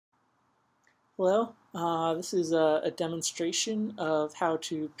Hello, this is a demonstration of how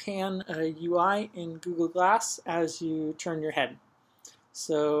to pan a UI in Google Glass as you turn your head.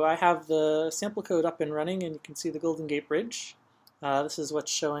 So I have the sample code up and running, and you can see the Golden Gate Bridge. This is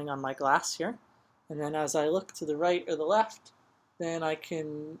what's showing on my glass here. And then as I look to the right or the left, then I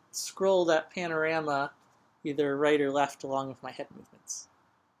can scroll that panorama either right or left along with my head movements.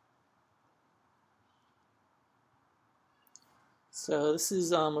 So this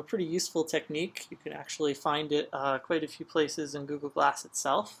is a pretty useful technique. You can actually find it quite a few places in Google Glass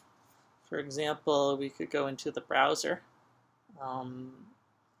itself. For example, we could go into the browser.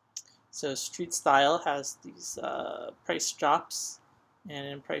 So Street Style has these price drops, and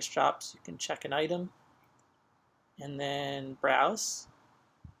in price drops you can check an item and then browse.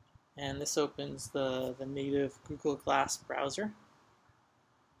 And this opens the native Google Glass browser.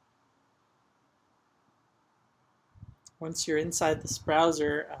 Once you're inside this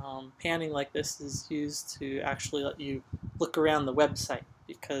browser, panning like this is used to actually let you look around the website,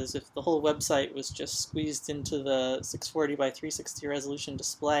 because if the whole website was just squeezed into the 640 by 360 resolution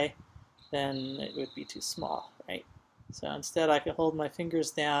display, then it would be too small, right? So instead I can hold my fingers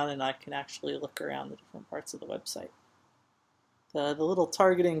down and I can actually look around the different parts of the website. The little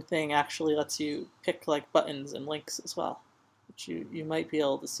targeting thing actually lets you pick like buttons and links as well, which you might be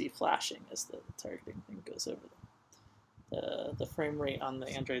able to see flashing as the targeting thing goes over them. The frame rate on the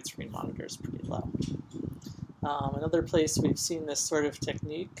Android screen monitor is pretty low. Another place we've seen this sort of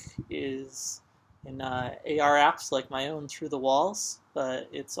technique is in AR apps like my own Through the Walls, but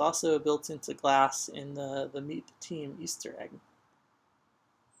it's also built into Glass in the Meet the Team Easter egg.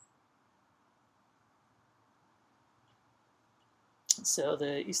 So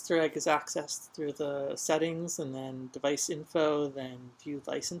the Easter egg is accessed through the settings and then device info, then view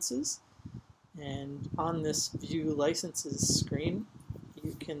licenses. And on this view licenses screen,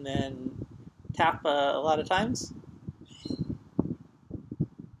 you can then tap a lot of times.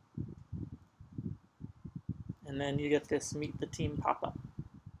 And then you get this Meet the Team pop-up.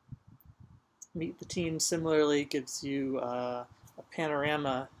 Meet the Team similarly gives you a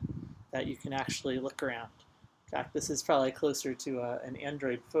panorama that you can actually look around. In fact, this is probably closer to an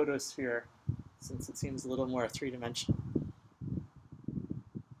Android photosphere, since it seems a little more three-dimensional.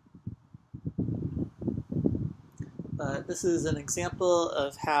 This is an example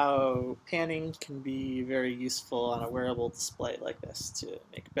of how panning can be very useful on a wearable display like this to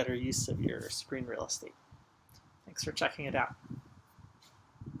make better use of your screen real estate. Thanks for checking it out.